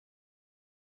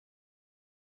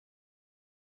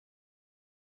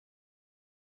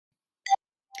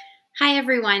Hi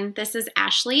everyone, this is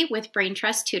Ashley with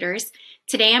Braintrust Tutors.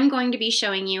 Today I'm going to be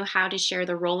showing you how to share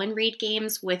the roll and read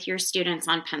games with your students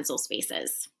on pencil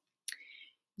spaces.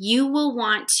 You will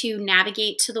want to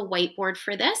navigate to the whiteboard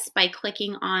for this by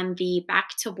clicking on the Back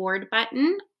to Board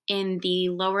button in the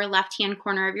lower left-hand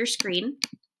corner of your screen.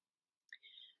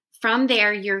 From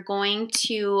there, you're going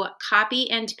to copy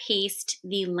and paste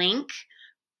the link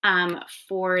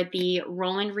for the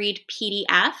roll and read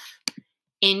PDF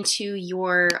into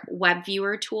your web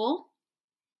viewer tool.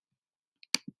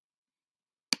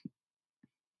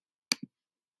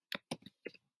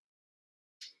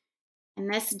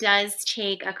 And this does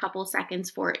take a couple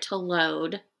seconds for it to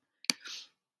load.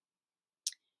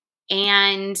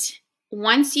 And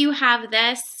once you have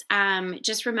this,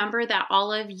 just remember that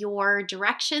all of your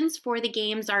directions for the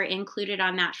games are included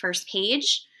on that first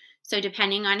page. So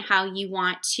depending on how you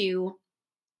want to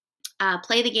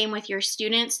play the game with your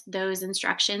students, those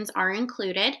instructions are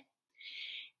included.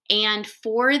 And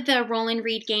for the roll and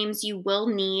read games, you will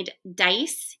need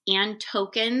dice and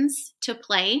tokens to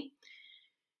play.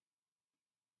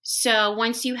 So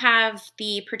once you have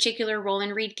the particular roll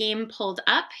and read game pulled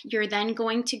up, you're then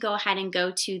going to go ahead and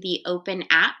go to the Open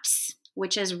Apps,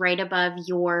 which is right above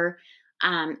your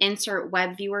Insert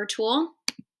Web Viewer tool.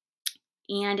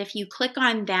 And if you click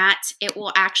on that, it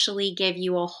will actually give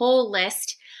you a whole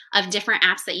list of different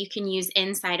apps that you can use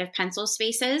inside of Pencil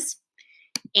Spaces.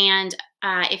 And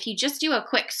if you just do a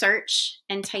quick search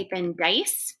and type in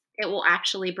dice, it will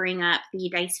actually bring up the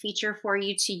dice feature for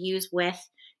you to use with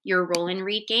your roll and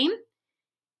read game.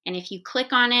 And if you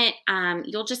click on it,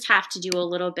 you'll just have to do a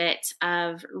little bit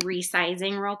of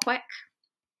resizing real quick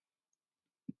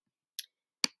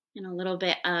and a little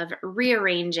bit of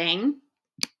rearranging,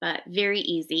 but very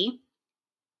easy.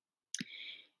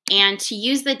 And to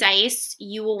use the dice,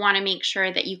 you will want to make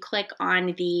sure that you click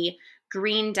on the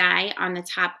green die on the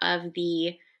top of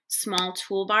the small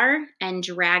toolbar and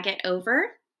drag it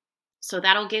over. So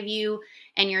that'll give you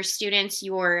and your students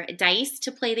your dice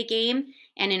to play the game.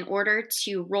 And in order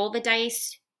to roll the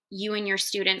dice, you and your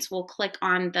students will click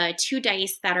on the two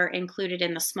dice that are included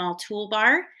in the small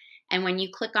toolbar. And when you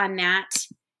click on that,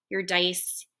 your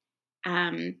dice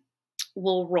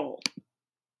will roll.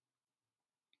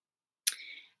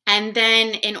 And then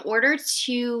in order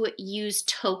to use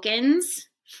tokens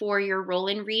for your roll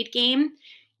and read game,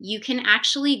 you can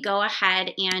actually go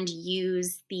ahead and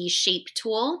use the shape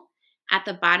tool at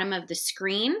the bottom of the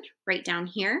screen, right down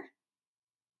here.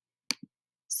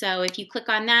 So if you click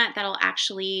on that, that'll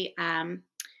actually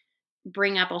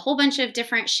bring up a whole bunch of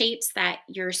different shapes that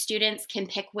your students can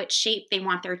pick which shape they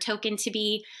want their token to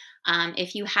be.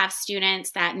 If you have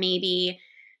students that maybe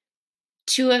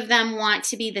two of them want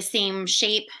to be the same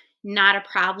shape, not a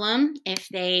problem. If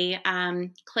they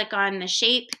click on the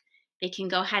shape, they can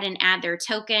go ahead and add their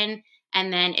token.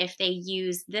 And then if they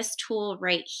use this tool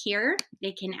right here,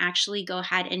 they can actually go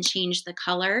ahead and change the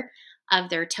color of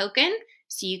their token.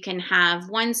 So you can have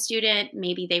one student,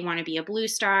 maybe they want to be a blue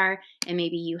star, and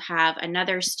maybe you have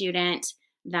another student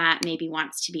that maybe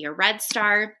wants to be a red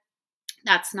star.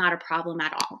 That's not a problem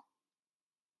at all.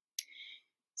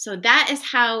 So that is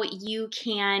how you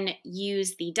can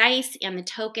use the dice and the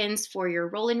tokens for your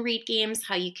roll and read games,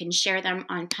 how you can share them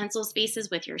on pencil spaces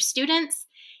with your students.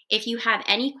 If you have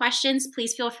any questions,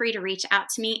 please feel free to reach out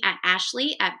to me at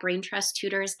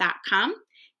ashley@braintrusttutors.com.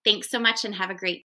 Thanks so much and have a great day.